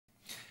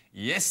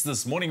Yes,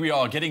 this morning we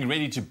are getting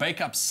ready to bake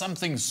up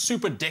something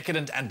super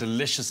decadent and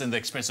delicious in the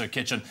Expresso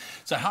kitchen.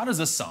 So how does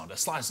this sound? A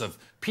slice of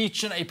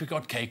peach and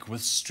apricot cake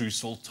with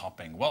streusel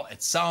topping. Well,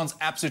 it sounds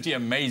absolutely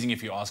amazing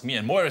if you ask me,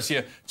 and Moira's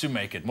here to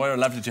make it. Moira,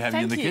 lovely to have you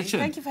in the kitchen.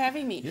 Thank you for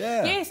having me.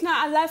 Yeah. Yes, no,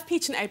 I love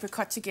peach and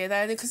apricot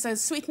together because the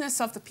sweetness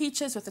of the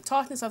peaches with the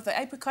tartness of the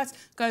apricots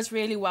goes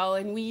really well,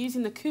 and we're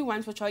using the KOO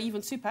ones, which are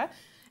even super.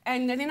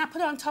 And then I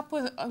put it on top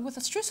with a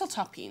streusel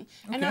topping.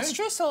 Okay. And our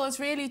streusel is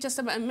really just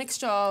a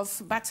mixture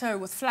of butter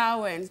with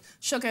flour and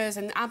sugars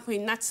and apple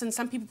nuts, and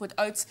some people put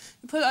oats.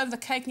 You put it over the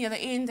cake near the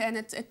end, and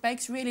it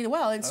bakes really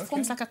well. It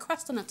forms like a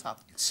crust on the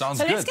top. Sounds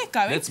good. So let's get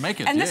going. Let's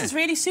make it. And this is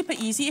really super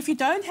easy. If you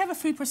don't have a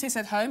food processor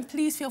at home,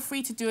 please feel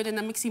free to do it in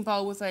a mixing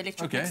bowl with an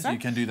electric mixer. Okay, so you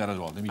can do that as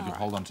well. Let me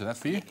hold on to that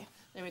for you.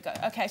 There we go.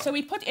 Okay, so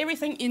we put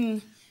everything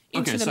into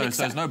the so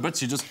mixer. there's no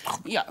bits, you just...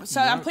 Yeah, so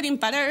I'm putting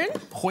butter in.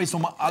 Gooi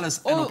sommer alles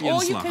in op een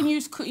Or you slag. can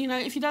use,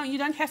 if you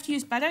don't have to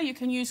use butter, you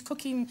can use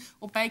cooking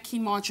or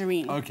baking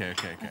margarine. Okay.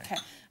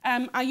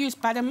 I use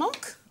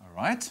buttermilk.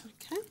 All right.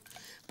 Okay.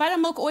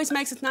 Buttermilk always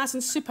makes it nice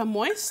and super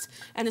moist,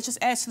 and it just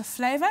adds to the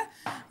flavour.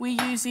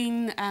 We're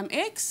using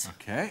eggs.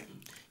 Okay.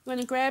 You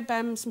want to grab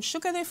some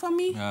sugar there for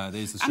me?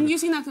 There's the sugar. I'm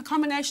using a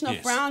combination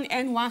of brown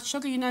and white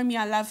sugar. You know me,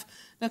 I love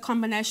the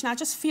combination. I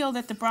just feel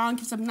that the brown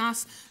gives a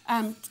nice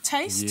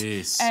taste.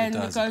 Yes, and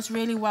it goes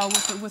really well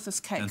with this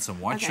cake. And some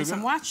white sugar.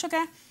 Some white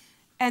sugar.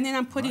 And then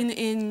I'm putting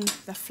in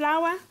the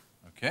flour.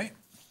 Okay.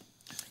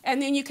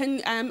 And then you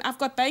can, I've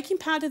got baking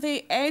powder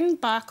there and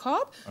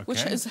bicarb,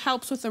 which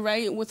helps with the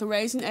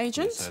raisin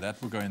agent. Yes, so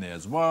that will go in there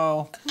as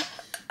well.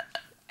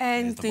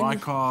 And then the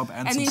bicarb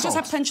and some then salt.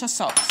 Just a pinch of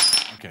salt.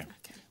 Okay.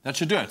 That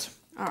should do it.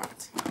 All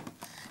right.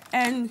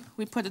 And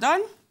we put it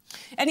on.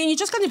 And then you're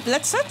just going to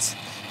blitz it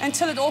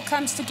until it all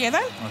comes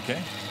together.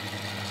 Okay.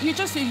 You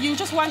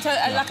just want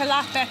like a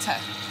light batter.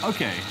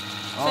 Okay.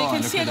 So you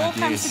can see it all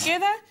comes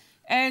together.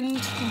 And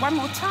one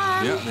more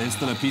time. Yeah, there's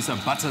still a piece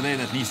of butter there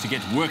that needs to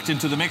get worked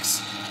into the mix.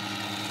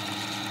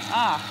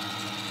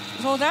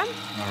 It's all done.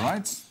 All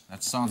right.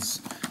 That sounds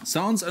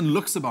and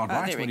looks about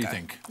right. What do you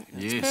think?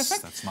 Yes,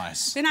 perfect. That's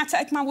nice. Then I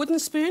take my wooden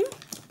spoon.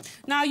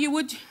 Now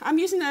I'm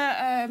using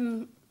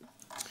a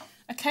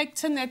cake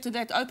tin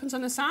that opens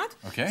on the side.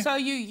 Okay. So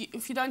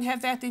if you don't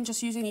have that, then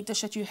just use any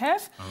dish that you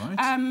have. All right.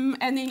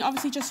 And then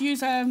obviously just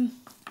use a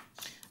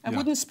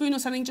wooden spoon or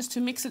something just to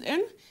mix it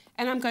in.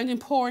 And I'm going to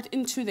pour it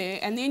into there,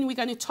 and then we're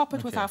going to top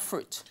it with our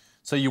fruit.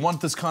 So you want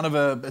this kind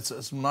of it's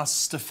a nice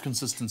stiff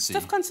consistency.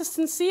 Stiff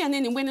consistency, and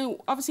then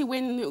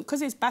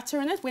because there's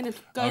butter in it, when it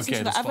goes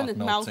into the oven, it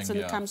melts and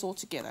it comes all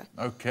together.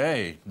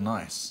 Okay,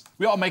 nice.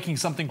 We are making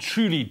something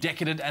truly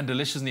decadent and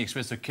delicious in the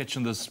Expresso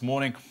kitchen this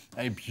morning.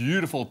 A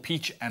beautiful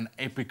peach and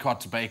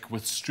apricot bake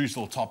with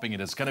streusel topping.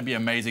 It is going to be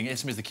amazing.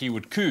 SMS the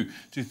keyword KOO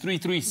to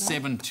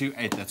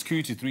 33728. That's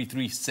KOO to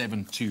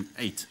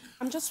 33728.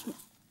 I'm just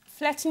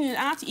flattening it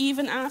out,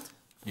 even out.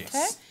 Yes.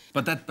 Okay.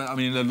 But I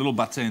mean, a little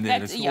butter in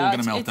there, it's all going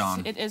to melt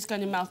down. It is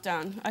going to melt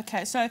down.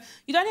 Okay, so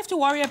you don't have to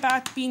worry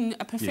about being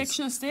a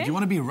perfectionist there. You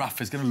want to be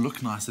rough. It's going to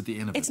look nice at the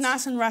end of it. It's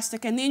nice and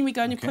rustic. And then we're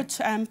going to put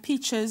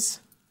peaches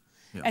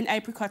and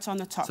apricots on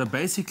the top. So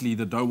basically,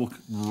 the dough will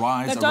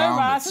rise around. The dough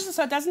rises,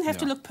 so it doesn't have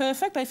to look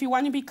perfect. But if you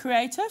want to be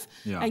creative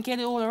and get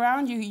it all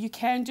around, you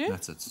can do.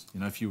 That's it.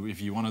 You know,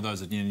 if you're one of those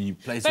that you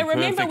place it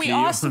perfectly. But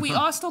remember, we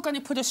are still going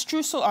to put a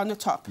streusel on the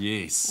top.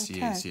 Yes,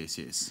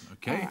 yes.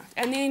 Okay. Right.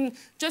 And then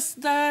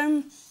just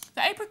the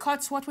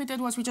apricots, what we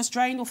did was we just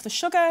drained off the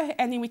sugar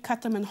and then we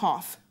cut them in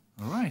half.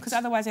 All right. Because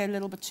otherwise they're a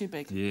little bit too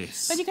big.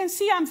 Yes. But you can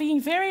see I'm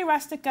being very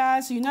rustic,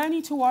 guys. So you no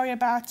need to worry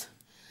about...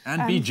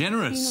 And be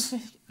generous.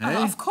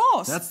 Of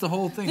course. That's the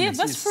whole thing.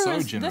 This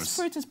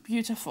fruit is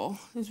beautiful.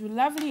 It's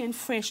lovely and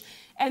fresh.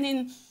 And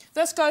then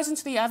this goes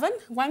into the oven,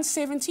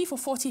 170 for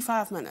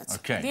 45 minutes.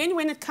 Okay. Then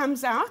when it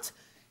comes out,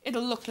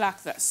 it'll look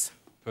like this.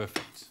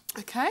 Perfect.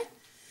 Okay.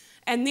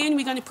 And then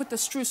we're going to put the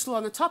streusel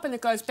on the top, and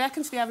it goes back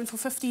into the oven for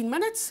 15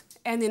 minutes,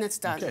 and then it's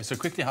done. Okay, so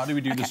quickly, how do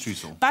we do the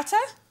streusel? Butter,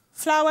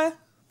 flour,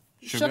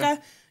 sugar,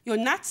 your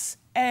nuts,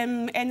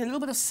 and a little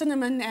bit of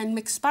cinnamon and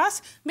mixed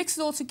spice. Mix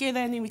it all together,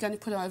 and then we're going to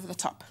put it over the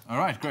top. All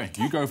right, great.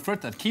 You go for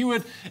it. That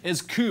keyword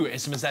is KOO.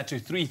 SMS that to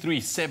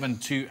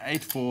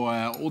 33728 for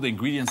all the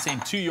ingredients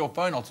sent to your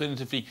phone.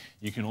 Alternatively,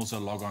 you can also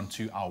log on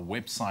to our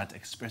website,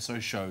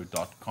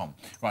 expressoshow.com.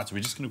 Right, so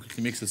we're just going to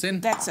quickly mix this in.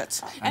 That's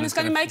it. And it's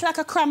going to make like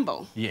a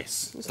crumble.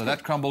 Yes. So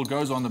that crumble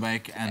goes on the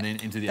bake and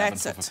then into the oven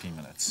for 15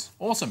 minutes.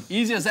 Awesome.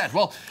 Easy as that.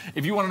 Well,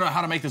 if you want to know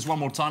how to make this one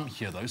more time,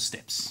 here are those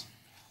steps.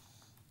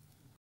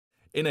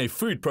 In a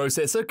food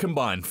processor,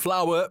 combine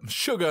flour,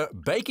 sugar,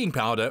 baking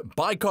powder,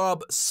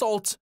 bicarb,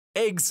 salt,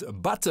 eggs,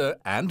 butter,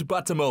 and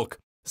buttermilk.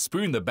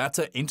 Spoon the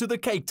batter into the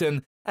cake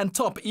tin and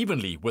top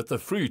evenly with the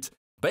fruit.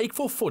 Bake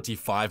for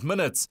 45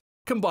 minutes.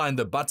 Combine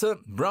the butter,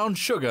 brown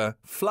sugar,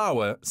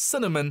 flour,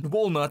 cinnamon,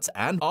 walnuts,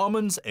 and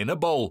almonds in a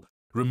bowl.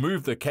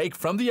 Remove the cake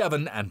from the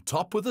oven and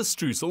top with the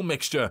streusel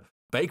mixture.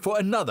 Bake for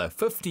another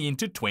 15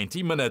 to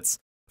 20 minutes.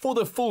 For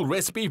the full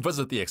recipe,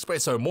 visit the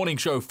Expresso Morning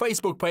Show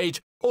Facebook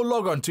page or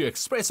log on to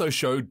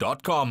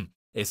expressoshow.com.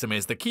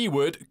 SMS the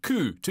keyword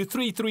KOO to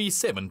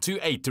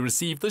 33728 to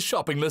receive the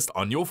shopping list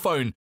on your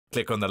phone.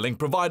 Click on the link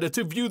provided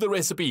to view the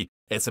recipe.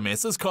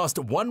 SMSs cost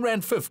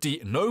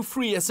R1.50, no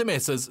free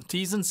SMSs,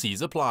 T's and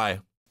C's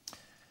apply.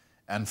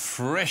 And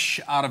fresh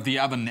out of the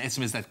oven,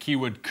 SMS that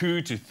keyword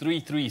KOO to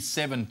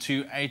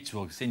 33728.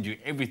 We'll send you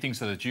everything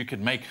so that you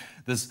can make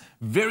this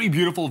very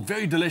beautiful,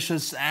 very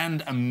delicious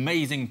and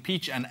amazing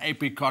peach and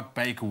apricot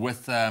bake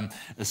with a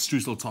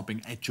streusel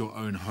topping at your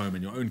own home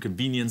and your own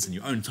convenience and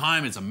your own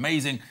time. It's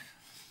amazing.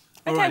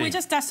 Okay, Alrighty. we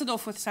just dust it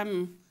off with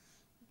some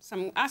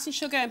icing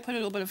sugar and put a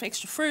little bit of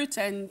extra fruit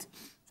and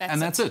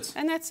that's it.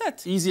 And that's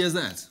it. Easy as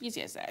that.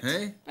 Easy as that.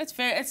 Hey?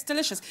 It's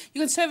delicious.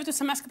 You can serve it with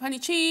some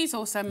mascarpone cheese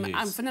or some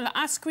vanilla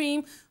ice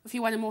cream. If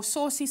you want it more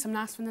saucy, some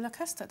nice vanilla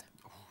custard.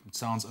 Oh, it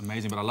sounds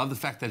amazing, but I love the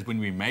fact that when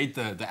we made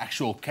the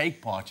actual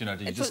cake part, you know,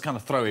 you just kind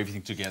of throw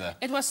everything together.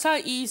 It was so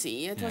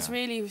easy. It was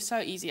really so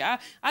easy. I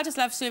just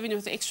love serving it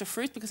with extra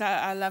fruit because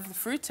I love the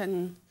fruit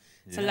and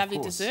it's a lovely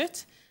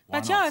dessert.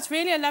 But yeah, it's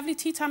really a lovely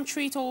tea time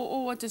treat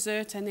or a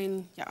dessert, and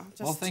then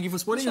well, thank you for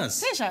supporting us.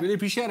 Pleasure. Really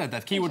appreciate it.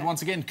 That keyword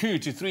once again, KOO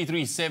to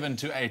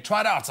 33728. Try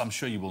it out. I'm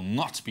sure you will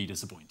not be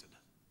disappointed.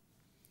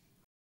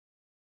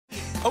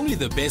 Only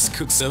the best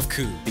cooks serve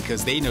KOO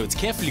because they know it's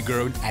carefully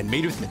grown and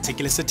made with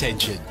meticulous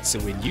attention. So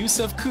when you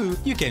serve KOO,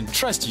 you can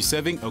trust you're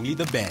serving only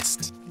the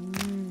best.